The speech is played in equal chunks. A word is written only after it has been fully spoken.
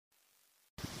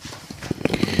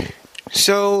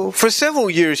So, for several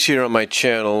years here on my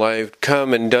channel, I've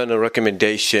come and done a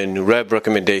web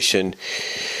recommendation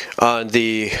on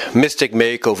the Mystic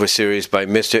Makeover series by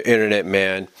Mr. Internet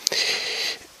Man.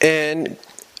 And,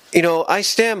 I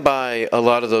stand by a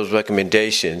lot of those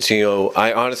recommendations.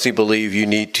 I honestly believe you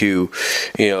need to,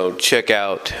 check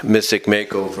out Mystic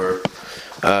Makeover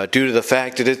due to the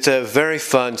fact that it's a very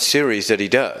fun series that he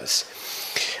does.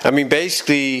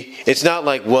 Basically, it's not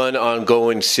like one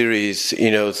ongoing series,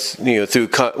 through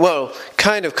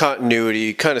kind of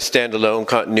continuity, kind of standalone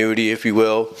continuity, if you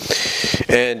will.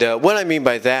 And what I mean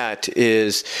by that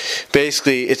is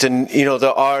basically there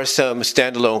are some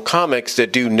standalone comics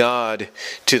that do nod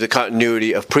to the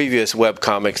continuity of previous web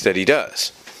comics that he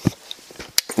does.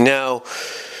 Now,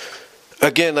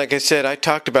 again, like I said, I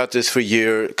talked about this for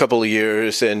a couple of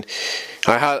years, and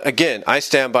I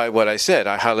stand by what I said.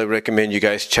 I highly recommend you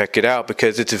guys check it out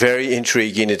because it's very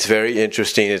intriguing, it's very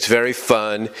interesting, it's very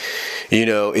fun.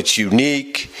 It's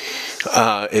unique,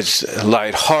 it's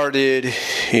lighthearted.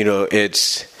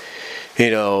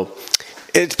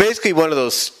 It's basically one of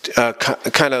those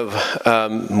kind of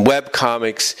web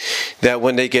comics that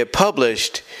when they get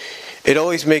published, it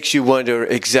always makes you wonder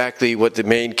exactly what the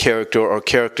main character or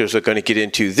characters are going to get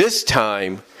into this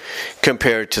time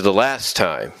compared to the last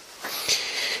time.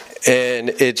 And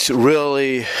it's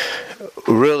really,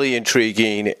 really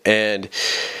intriguing. And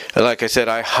like I said,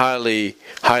 I highly,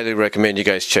 highly recommend you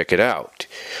guys check it out.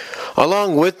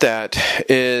 Along with that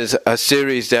is a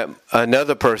series that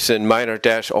another person, Minor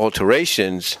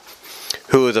Alterations,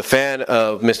 who is a fan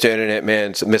of Mr. Internet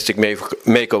Man's Mystic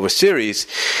Makeover series,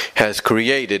 has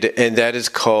created, and that is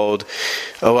called,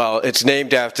 it's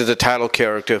named after the title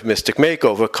character of Mystic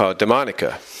Makeover called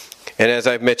Demonica. And as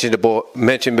I've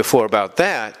mentioned before about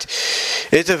that,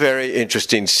 it's a very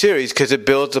interesting series because it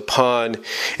builds upon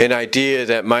an idea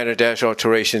that Minor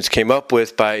Alterations came up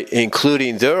with by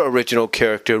including their original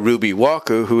character, Ruby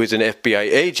Walker, who is an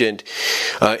FBI agent,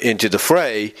 into the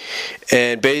fray,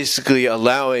 and basically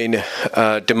allowing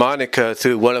Demonica,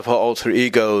 through one of her alter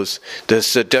egos, the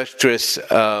seductress,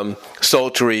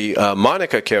 sultry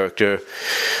Monica character,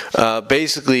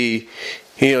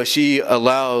 she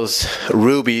allows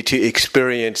Ruby to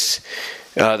experience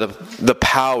the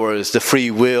powers, the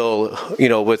free will,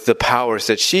 with the powers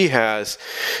that she has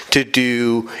to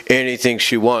do anything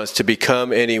she wants, to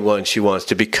become anyone she wants,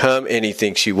 to become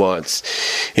anything she wants,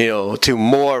 to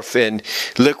morph and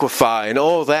liquefy and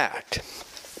all that.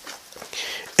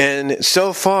 And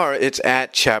so far, it's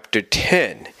at chapter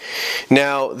 10.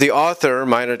 Now, the author,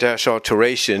 Minor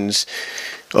Alterations,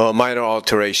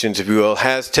 if you will,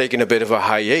 has taken a bit of a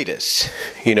hiatus.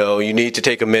 You need to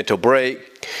take a mental break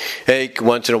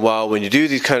once in a while when you do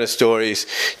these kind of stories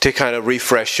to kind of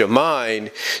refresh your mind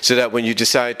so that when you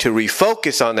decide to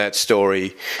refocus on that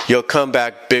story, you'll come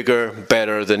back bigger,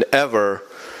 better than ever,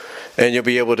 and you'll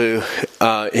be able to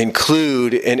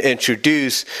include and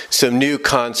introduce some new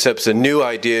concepts and new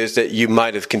ideas that you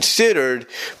might have considered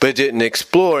but didn't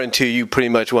explore until you pretty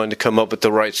much wanted to come up with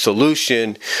the right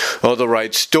solution or the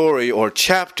right story or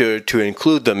chapter to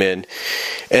include them in.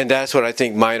 And that's what I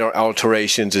think Minor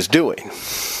Alterations is doing.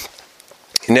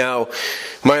 Now,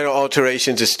 Minor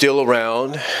Alterations is still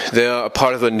around. They are a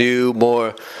part of a new,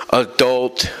 more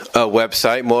adult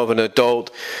website, more of an adult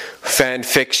fan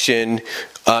fiction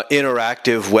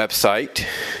interactive website,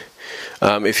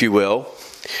 if you will,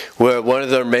 where one of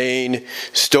their main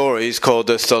stories, called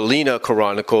the Selena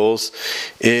Chronicles,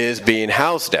 is being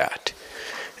housed at.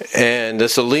 And the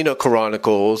Selena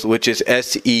Chronicles, which is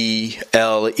Seleena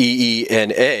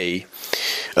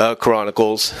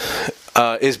Chronicles,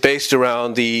 is based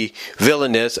around the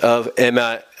villainess of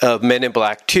Men in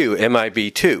Black 2,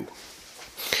 MIB 2.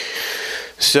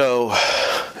 So,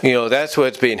 that's what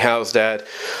it's being housed at,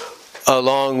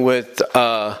 along with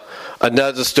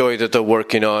another story that they're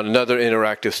working on, another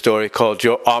interactive story called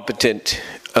Your Omnipotent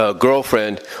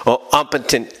Girlfriend, or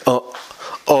Omnipotent,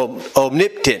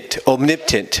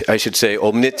 Omnipotent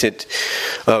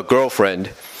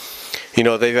Girlfriend.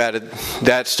 They've added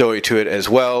that story to it as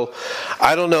well.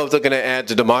 I don't know if they're going to add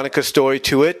the Demonica story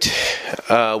to it.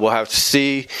 We'll have to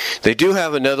see. They do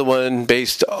have another one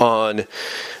based on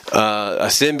a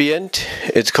symbiont.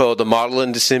 It's called The Model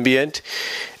and the Symbiont,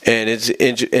 and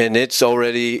it's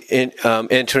already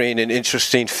entering an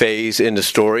interesting phase in the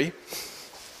story.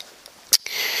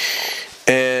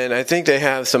 And I think they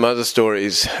have some other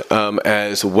stories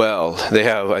as well. They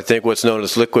have, I think, what's known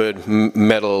as Liquid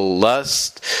Metal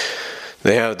Lust.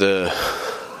 They have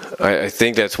I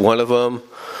think that's one of them.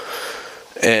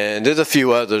 And there's a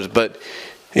few others, but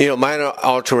Minor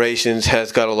Alterations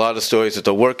has got a lot of stories that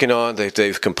they're working on, that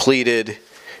they've completed,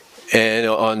 and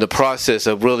on the process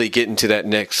of really getting to that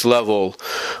next level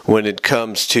when it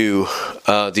comes to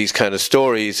these kind of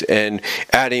stories and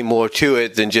adding more to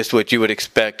it than just what you would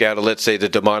expect out of, let's say, the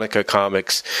Demonica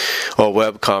comics or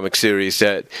web comic series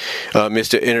that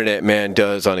Mr. Internet Man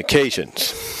does on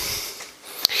occasions.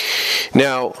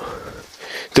 Now,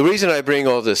 the reason I bring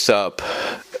all this up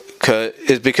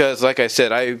is because, like I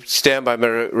said, I stand by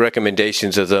my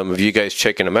recommendations of them, of you guys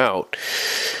checking them out.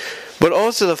 But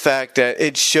also the fact that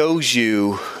it shows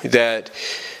you that,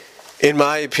 in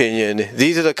my opinion,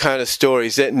 these are the kind of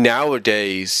stories that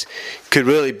nowadays could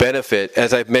really benefit,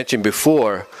 as I've mentioned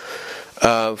before,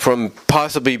 from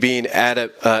possibly being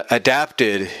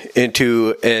adapted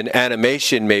into an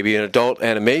animation, maybe an adult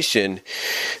animation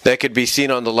that could be seen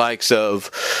on the likes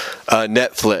of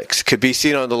Netflix, could be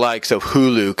seen on the likes of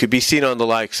Hulu, could be seen on the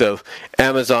likes of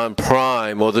Amazon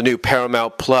Prime or the new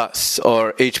Paramount Plus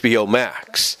or HBO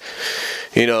Max.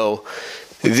 These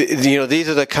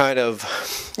are the kind of,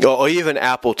 or even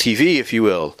Apple TV, if you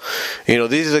will.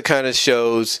 These are the kind of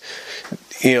shows,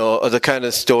 the kind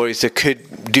of stories that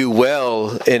could do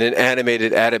well in an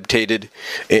animated, adapted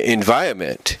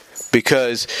environment,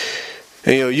 because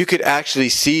you could actually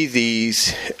see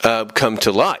these come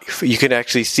to life. You can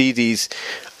actually see these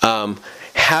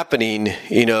happening, as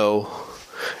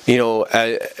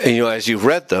you've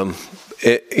read them,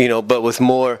 but with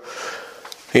more,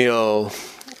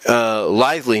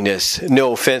 liveliness.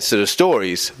 No offense to the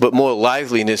stories, but more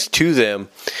liveliness to them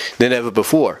than ever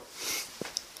before.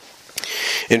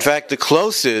 In fact, the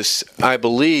closest I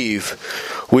believe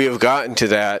we have gotten to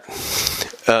that,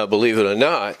 believe it or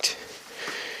not,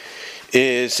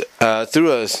 is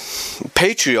through a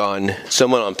Patreon,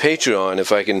 someone on Patreon,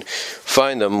 if I can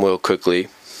find them real quickly.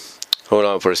 Hold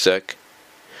on for a sec.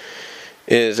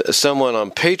 Is someone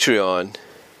on Patreon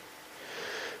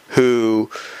who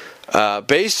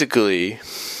basically,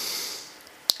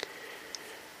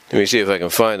 let me see if I can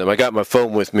find them. I got my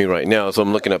phone with me right now, so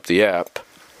I'm looking up the app.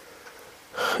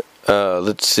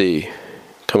 Let's see.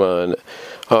 Come on.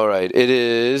 All right. It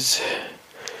is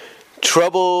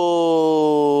Trouble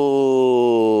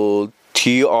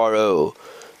TRO.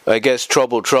 I guess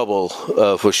Trouble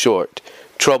for short.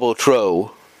 Trouble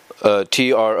TRO.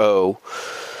 TRO.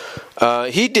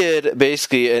 He did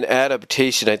basically an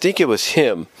adaptation. I think it was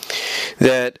him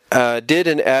that did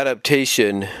an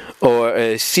adaptation or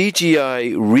a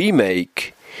CGI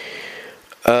remake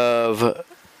of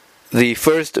the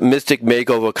first Mystic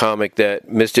Makeover comic that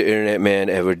Mr. Internet Man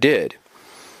ever did.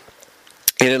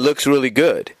 And it looks really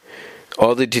good.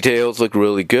 All the details look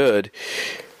really good.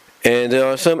 And there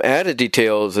are some added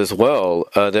details as well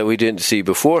that we didn't see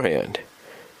beforehand.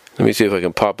 Let me see if I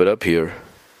can pop it up here.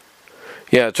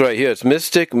 Yeah, it's right here. It's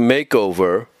Mystic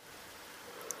Makeover.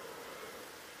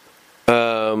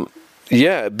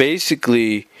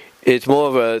 Basically, it's more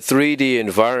of a 3D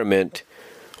environment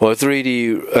or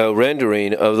 3D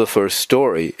rendering of the first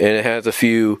story. And it has a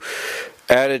few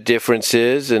added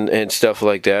differences and stuff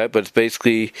like that. But it's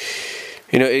basically,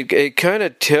 it kind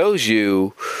of tells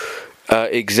you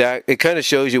it kind of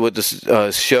shows you what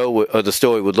the show or the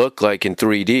story would look like in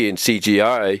 3D and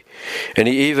CGI, and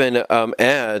he even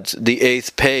adds the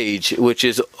 8th page, which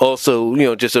is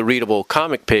also just a readable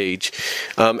comic page,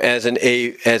 as an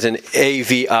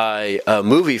AVI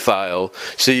movie file,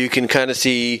 so you can kind of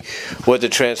see what the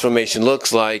transformation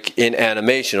looks like in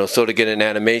animation, or sort of get an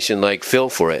animation like feel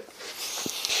for it.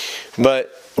 But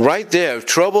right there,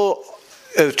 Trouble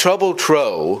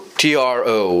Tro,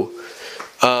 TRO.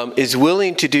 Is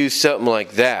willing to do something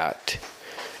like that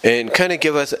and kind of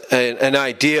give us an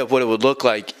idea of what it would look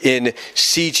like in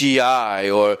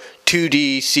CGI or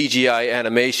 2D CGI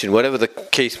animation, whatever the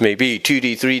case may be,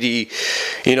 2D, 3D,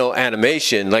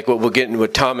 animation, like what we're getting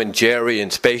with Tom and Jerry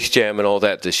and Space Jam and all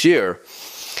that this year,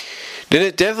 then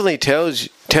it definitely tells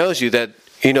you that,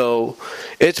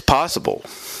 it's possible.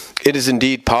 It is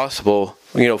indeed possible,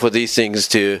 for these things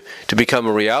to become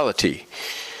a reality.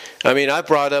 I mean, I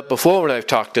brought up before when I've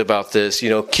talked about this,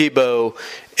 Kibo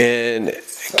and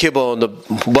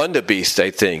the Wonder Beast, I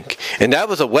think. And that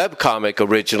was a webcomic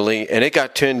originally, and it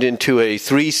got turned into a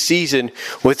 3-season,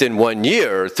 within 1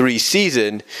 year,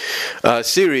 3-season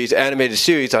series, animated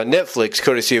series on Netflix,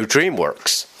 courtesy of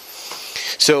DreamWorks.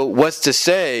 So what's to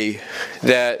say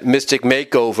that Mystic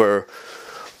Makeover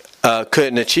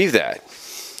couldn't achieve that?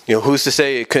 Who's to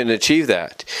say it couldn't achieve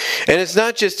that? And it's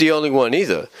not just the only one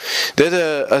either. There's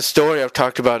a story I've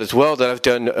talked about as well that I've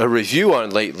done a review on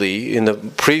lately in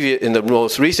the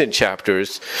most recent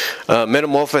chapters,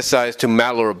 Metamorphosized to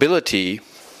Malleability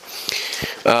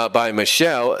by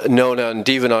Michelle, known on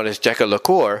DeviantArt as Jacka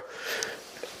LaCour.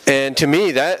 And to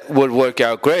me, that would work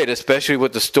out great, especially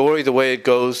with the story, the way it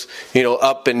goes,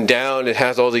 up and down. It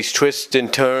has all these twists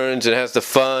and turns. It has the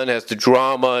fun, it has the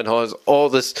drama, and has all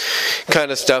this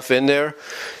kind of stuff in there.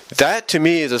 That, to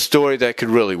me, is a story that could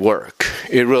really work.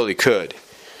 It really could.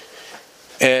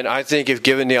 And I think if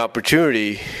given the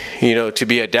opportunity, to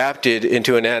be adapted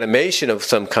into an animation of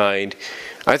some kind,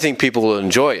 I think people will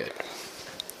enjoy it.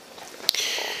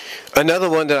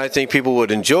 Another one that I think people would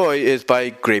enjoy is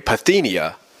by Grape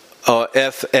Parthenia.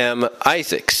 F.M.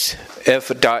 Isaacs,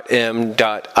 F.M.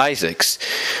 Isaacs.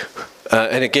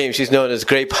 And again, she's known as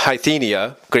Grape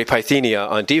Parthenia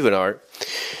on DeviantArt.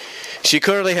 She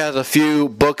currently has a few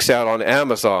books out on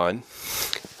Amazon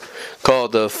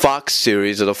called the Fox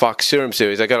series or the Fox Serum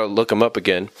series. I gotta look them up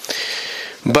again.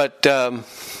 But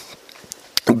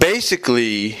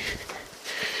basically,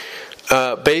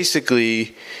 the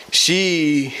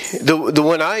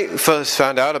one I first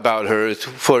found out about her is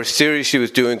for a series she was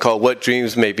doing called What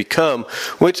Dreams May Become,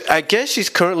 which I guess she's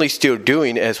currently still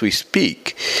doing as we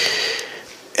speak.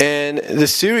 And the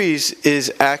series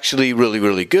is actually really,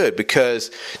 really good because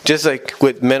just like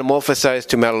with Metamorphosized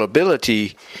to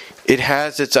Malleability, it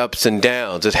has its ups and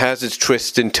downs. It has its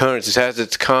twists and turns. It has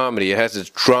its comedy. It has its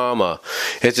drama.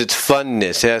 It has its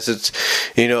funness. It has its,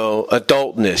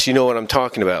 adultness. You know what I'm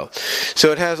talking about.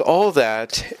 So it has all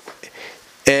that.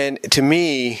 And to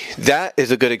me, that is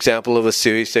a good example of a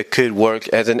series that could work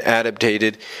as an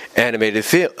adapted animated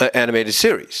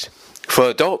series. For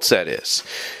adults, that is.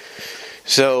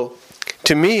 So,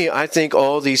 to me, I think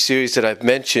all these series that I've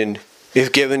mentioned,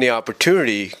 if given the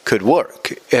opportunity, could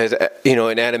work as in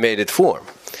animated form.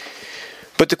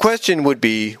 But the question would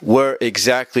be, where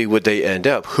exactly would they end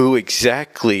up? Who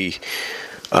exactly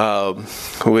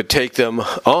would take them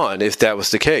on if that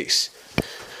was the case?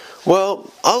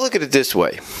 Well, I'll look at it this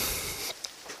way.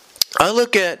 I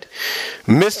look at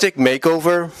Mystic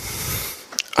Makeover.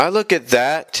 I look at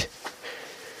that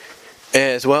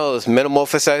as well as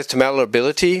Metamorphosized to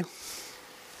Malleability.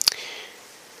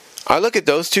 I look at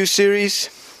those two series,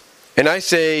 and I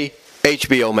say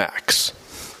HBO Max.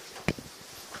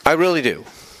 I really do.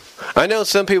 I know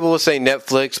some people will say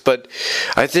Netflix, but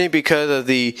I think because of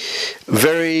the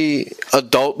very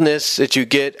adultness that you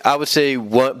get, I would say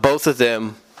both of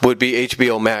them would be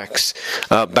HBO Max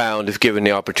bound if given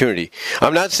the opportunity.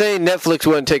 I'm not saying Netflix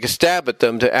wouldn't take a stab at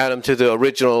them to add them to the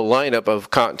original lineup of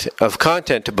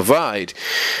content to provide.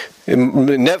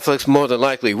 Netflix more than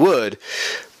likely would.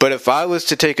 But if I was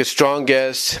to take a strong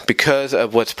guess because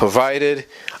of what's provided,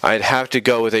 I'd have to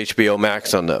go with HBO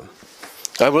Max on them.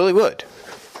 I really would.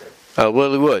 I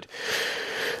really would.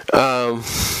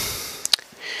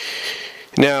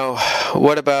 Now,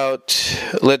 what about,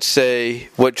 let's say,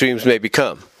 What Dreams May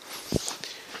Become?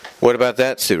 What about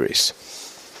that series?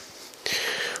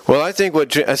 Well, I think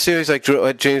a series like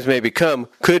What Dreams May Become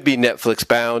could be Netflix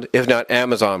bound, if not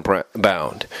Amazon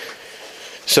bound.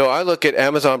 So I look at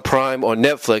Amazon Prime or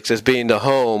Netflix as being the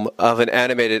home of an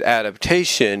animated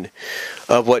adaptation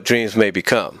of What Dreams May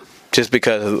Become, just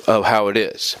because of how it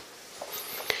is.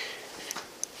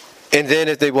 And then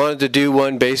if they wanted to do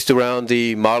one based around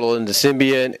the Model and the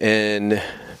Symbiont and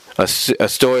a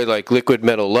story like Liquid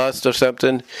Metal Lust or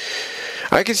something,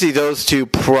 I can see those two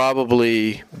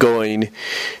probably going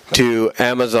to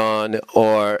Amazon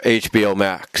or HBO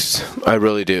Max. I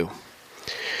really do.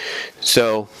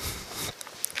 So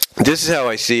this is how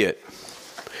I see it.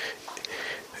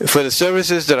 For the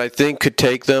services that I think could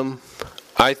take them,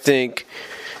 I think,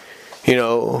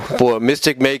 for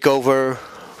Mystic Makeover,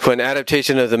 for an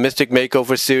adaptation of the Mystic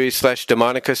Makeover series /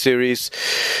 Demonica series,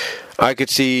 I could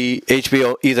see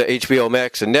either HBO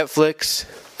Max or Netflix.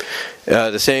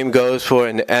 The same goes for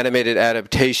an animated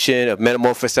adaptation of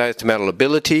Metamorphosized to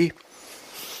Malleability.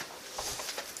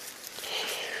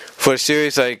 For a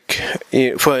series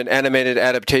for an animated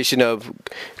adaptation of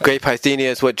Grape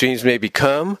Parthenia's What Dreams May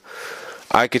Become,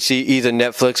 I could see either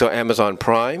Netflix or Amazon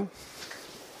Prime.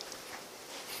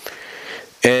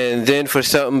 And then for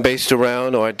something based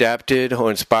around or adapted or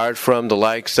inspired from the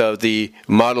likes of the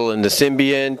Model and the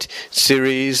Symbiont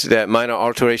series that Minor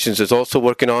Alterations is also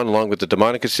working on, along with the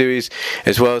Demonica series,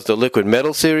 as well as the Liquid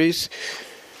Metal series,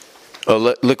 or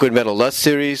Liquid Metal Lust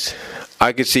series,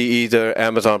 I could see either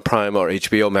Amazon Prime or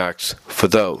HBO Max for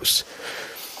those.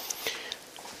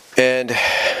 And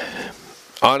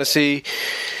honestly,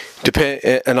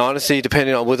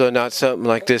 depending on whether or not something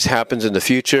like this happens in the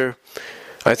future,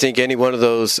 I think any one of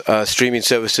those streaming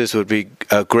services would be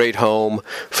a great home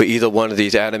for either one of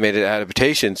these animated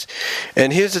adaptations.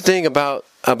 And here's the thing about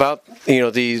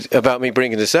me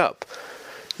bringing this up.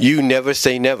 you never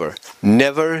say never.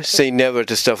 Never say never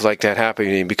to stuff like that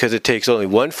happening, because it takes only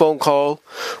one phone call,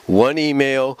 one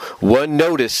email, one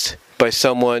notice by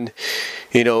someone,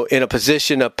 in a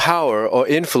position of power or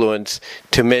influence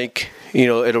to make,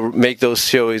 it'll make those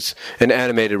shows an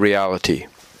animated reality.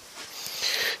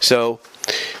 So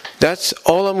that's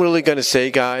all I'm really going to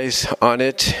say, guys, on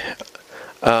it.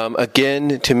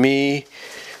 Again, to me,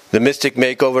 the Mystic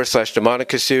Makeover /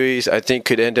 Demonica series, I think,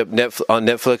 could end up on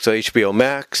Netflix or HBO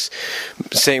Max.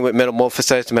 Same with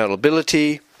Metamorphosized to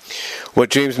Malleability. What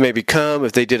Dreams May Become,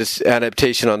 if they did an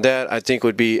adaptation on that, I think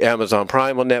would be Amazon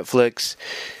Prime on Netflix.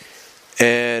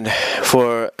 And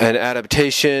for an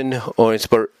adaptation or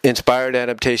inspired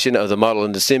adaptation of The Model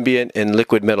and the Symbiont and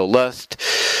Liquid Metal Lust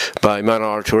by Minor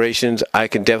Alterations, I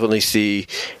can definitely see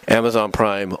Amazon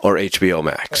Prime or HBO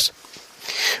Max.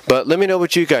 But let me know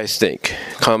what you guys think.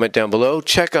 Comment down below.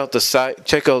 Check out the site.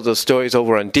 Check out those stories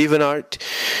over on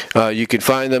DeviantArt. You can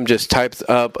find them. Just type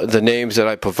up the names that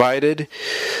I provided.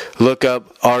 Look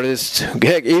up artists.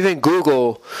 Heck, even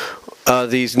Google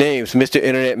these names: Mr.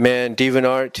 Internet Man,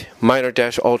 DeviantArt, Minor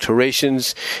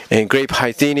Alterations, and Grape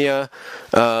Hythenia.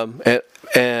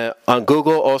 And on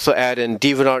Google, also add in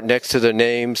DeviantArt next to their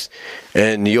names,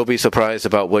 and you'll be surprised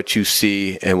about what you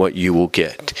see and what you will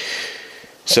get.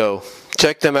 So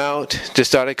check them out.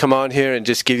 Just thought I'd come on here and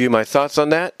just give you my thoughts on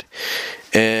that.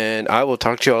 And I will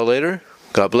talk to you all later.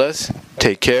 God bless.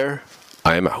 Take care.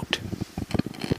 I am out.